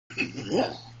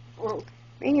Oh,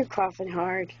 and you're coughing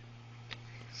hard.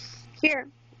 Here,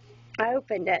 I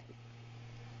opened it.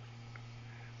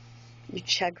 You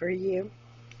chugger, you.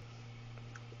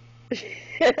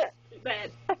 Too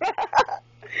bad.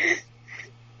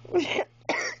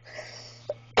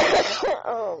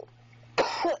 Oh.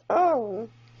 Oh.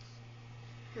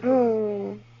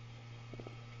 Hmm.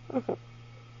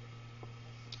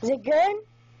 Is it good?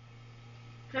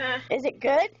 Huh? Is it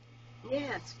good?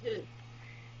 Yeah, it's good.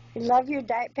 You love your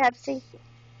Diet Pepsi?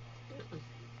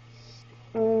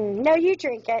 No, you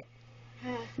drink it.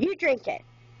 Huh? You drink it.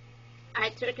 I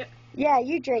took it. Yeah,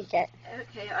 you drink it.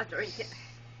 Okay, I'll drink it.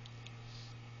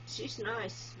 She's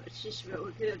nice, but she's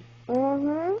really good.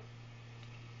 Mm-hmm.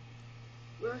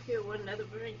 We'll hear one another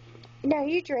drink. No,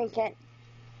 you drink it.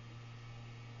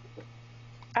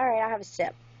 All right, I'll have a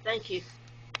sip. Thank you.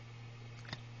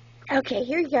 Okay,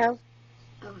 here you go.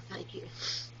 Oh, thank you.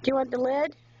 Do you want the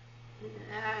lid?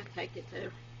 I'll take it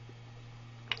too.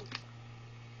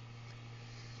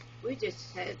 We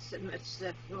just had so much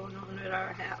stuff going on at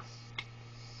our house.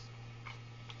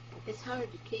 It's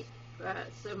hard to keep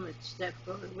so much stuff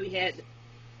going. We had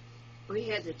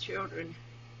the children,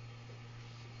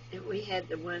 and we had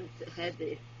the ones that had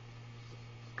the.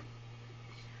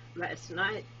 Last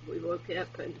night we woke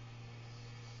up and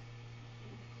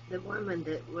the woman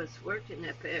that was working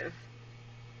up there,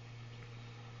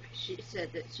 she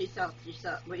said that she thought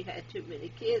we had too many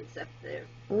kids up there,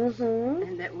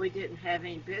 and that we didn't have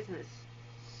any business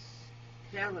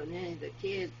telling any of the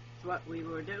kids what we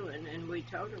were doing, and we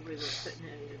told her we were putting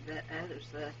in that other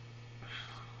stuff.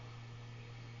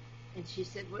 And she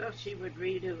said, well, she would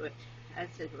redo it. I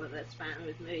said, well, that's fine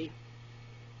with me.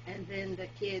 And then the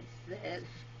kids said,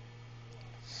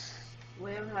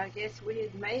 well, I guess we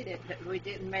had made it, but we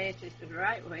didn't make it the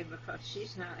right way because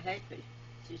she's not happy.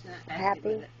 She's not happy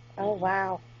with it. Oh,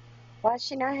 wow. Why is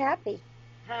she not happy?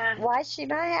 Huh? Why is she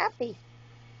not happy?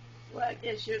 Well, I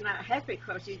guess you're not happy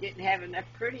because you didn't have enough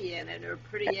pretty in it, or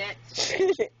pretty X.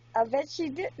 I bet she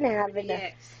didn't have Pretty enough.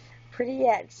 X. Pretty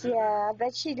X, yeah. I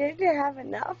bet she didn't have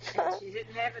enough. And she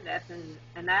didn't have enough,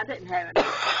 and I didn't have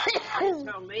enough. They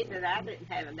told me that I didn't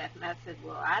have enough, and I said,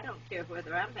 well, I don't care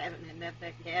whether I'm having enough,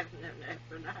 they can have enough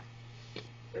or not,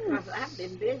 because I've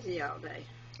been busy all day.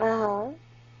 Uh-huh.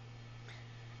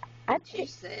 And she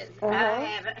says, I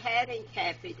haven't had any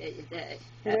coffee today.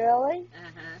 Really?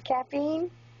 Uh-huh.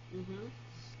 Caffeine? Mm-hmm.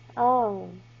 Oh.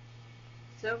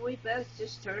 So we both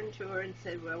just turned to her and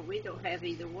said, well, we don't have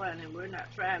either one, and we're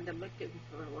not trying to look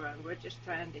for one. We're just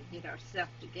trying to get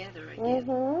ourselves together again.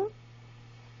 Mm-hmm.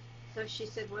 So she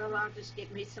said, well, I'll just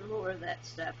get me some more of that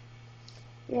stuff.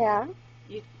 Yeah.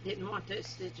 You didn't want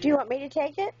this, did you? Do you want me to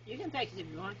take it? You can take it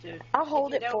if you want to. I'll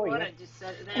hold if it for you. If you don't want it, just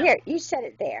set it down. Here, you set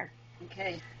it there.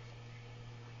 Okay.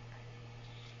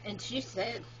 And she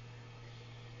said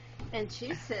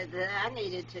that I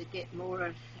needed to get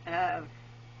more of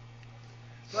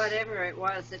whatever it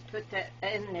was that put that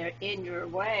in there in your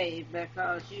way,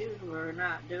 because you were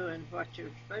not doing what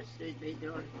you're supposed to be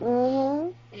doing.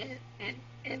 Mm-hmm.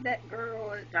 And that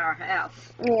girl at our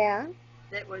house, yeah,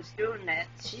 that was doing that,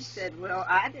 she said, well,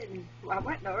 I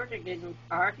wasn't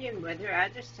arguing with her. I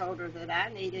just told her that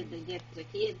I needed to get the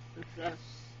kids and stuff.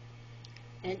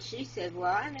 And she said,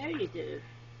 well, I know you do.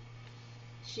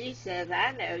 She said,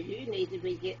 I know you need to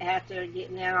be out there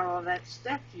getting out all that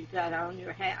stuff you got on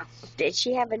your house. Did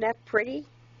she have enough pretty?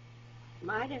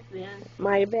 Might have been.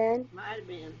 Might have been? Might have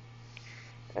been.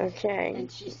 Okay.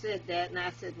 And she said that, and I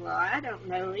said, well, I don't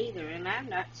know either, and I'm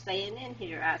not staying in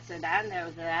here. I said, I know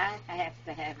that I have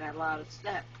to have a lot of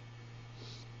stuff.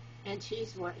 And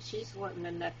she's wanting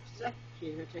enough stuff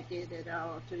here to get it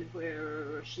all to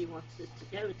where she wants it to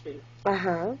go to.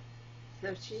 Uh-huh.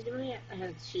 So she went,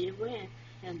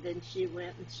 and then she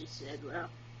went and she said, well,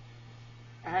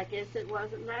 I guess it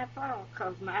wasn't my fault,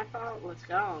 because my fault was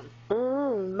gone.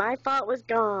 My fault was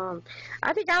gone.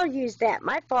 I think I'll use that.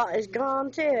 My fault is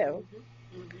gone, too. Mm-hmm.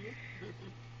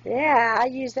 Mm-hmm. Yeah, I'll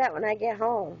use that when I get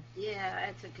home. Yeah,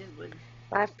 that's a good one.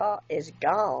 My fault is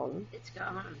gone. It's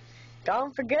gone.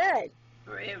 Gone for good.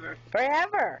 Forever.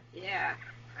 Forever. Yeah.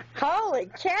 Holy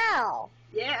cow.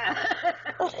 Yeah.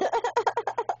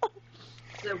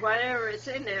 So whatever is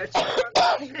in there, it's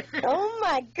oh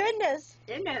my goodness.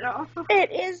 Isn't that awful?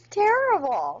 It is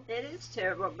terrible. It is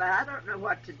terrible, but I don't know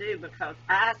what to do, because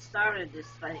I started this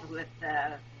thing with,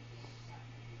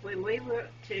 when we went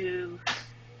to,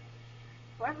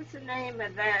 what was the name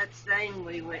of that thing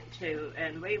we went to?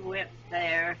 And we went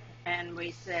there and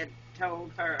we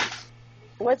told her.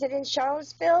 Was it in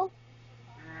Charlottesville?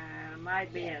 Might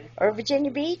have been. Or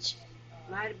Virginia Beach?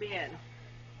 Might have been.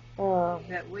 Oh.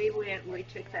 But we went and we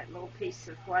took that little piece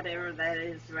of whatever that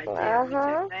is right there. We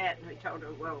Uh-huh. took that and we told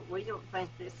her, well, we don't think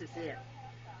this is it.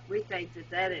 We think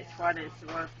that is what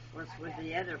was with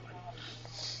the other one.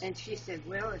 And she said,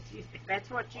 well, if that's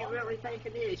what you really think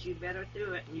it is, you better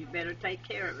do it and you better take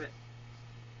care of it.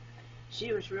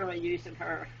 She was really using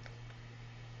her.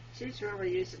 She's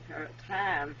really using her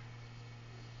time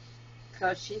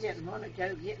because she didn't want to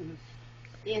go getting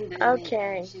into Okay.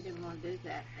 anything. She didn't want to do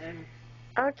that. And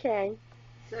Okay.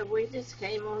 so we just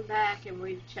came on back and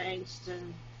we've changed,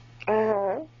 and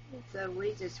Uh-huh. so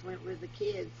we just went with the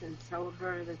kids and told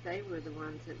her that they were the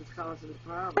ones that was causing the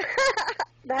problem.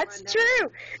 That's Well, no.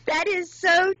 true. That is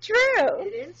so true.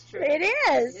 It is true. It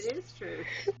is. It is true.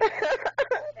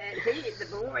 And the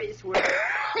boys were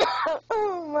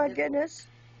Oh my goodness.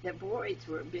 the boys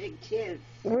were big kids.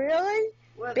 Really?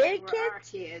 Well, Big they were our kids?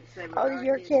 kids. They were Oh, our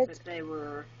your kids. But they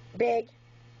were Big.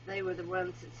 the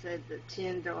ones that said the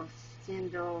Tyndall,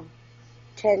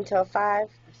 10 till 5. or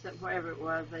something, whatever it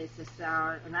was. They just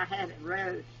saw it, and I had it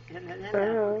wrote, and then I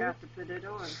Uh-huh. forgot to put it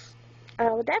on.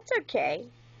 Oh, that's okay.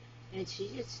 And she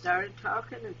just started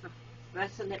talking and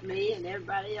fussing at me and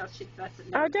everybody else. She'd fuss at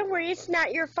me. Oh, don't worry. It's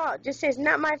not your fault. Just say it's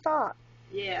not my fault.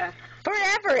 Yeah,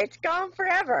 Forever. It's gone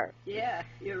forever. yeah,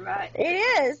 you're right. It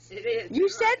is. It is. You You're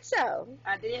said right. so.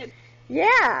 I did.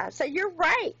 Yeah. So you're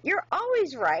right. You're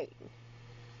always right.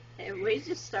 And we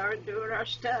just started doing our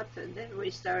stuff, and then we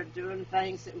started doing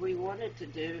things that we wanted to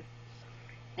do.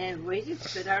 And we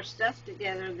just put our stuff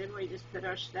together, and then we just put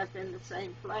our stuff in the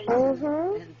same place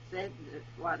Mhm. and said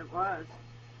what it was.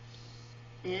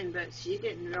 But she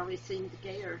didn't really seem to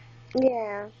care.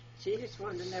 Yeah. She just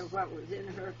wanted to know what was in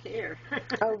her care.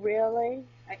 Oh, really?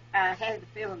 I had the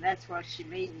feeling that's what she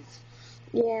means.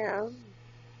 Yeah.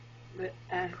 But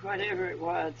whatever it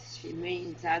was she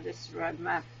means, I just rubbed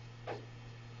my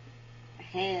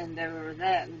hand over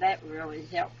that, and that really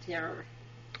helped her.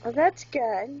 Well, that's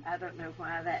good. I don't know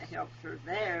why that helped her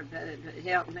there, but it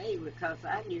helped me because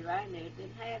I knew it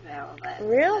didn't have all that.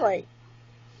 Really?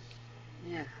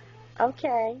 Yeah,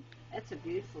 Okay. that's a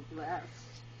beautiful blouse.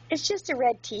 It's just a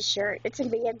red T-shirt. It's a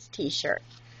man's T-shirt.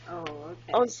 Oh,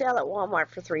 okay. On sale at Walmart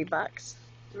for $3.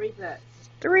 $3.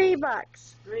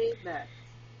 $3. $3.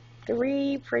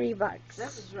 3 pretty bucks.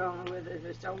 Something's wrong with it.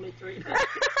 It's only $3.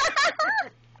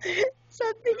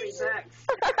 Something's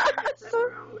Something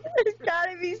wrong with There's it. got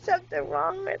to be something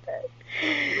wrong with it.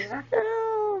 Yeah.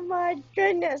 Oh my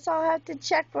goodness! I'll have to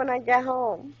check when I get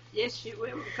home. Yes, you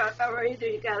will, because either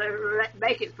you gotta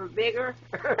make it for bigger,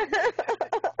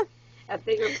 a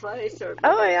bigger place, or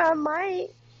Oh yeah, I might.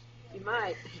 you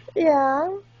might.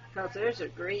 Yeah. Because there's a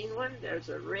green one, there's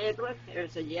a red one,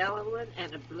 there's a yellow one,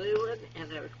 and a blue one,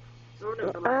 and a sort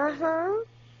of like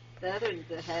the other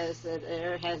that has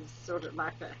sort of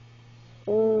like a,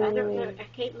 I don't know, I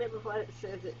can't remember what it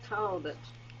says it's called, but,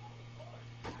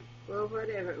 well,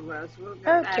 whatever it was, we'll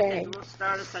go back Okay. and we'll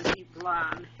start us a new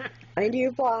blonde. I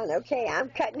do blonde. Okay, I'm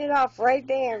cutting it off right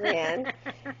there, man.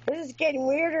 This is getting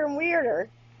weirder and weirder.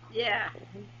 Yeah,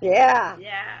 Yeah.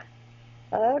 yeah.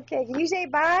 Okay. Can you say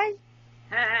bye?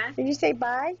 Huh? Can you say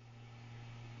bye?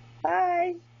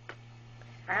 Bye.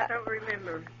 I don't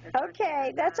remember.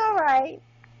 Okay, that's all right.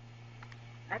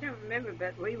 I don't remember,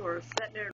 but we were sitting there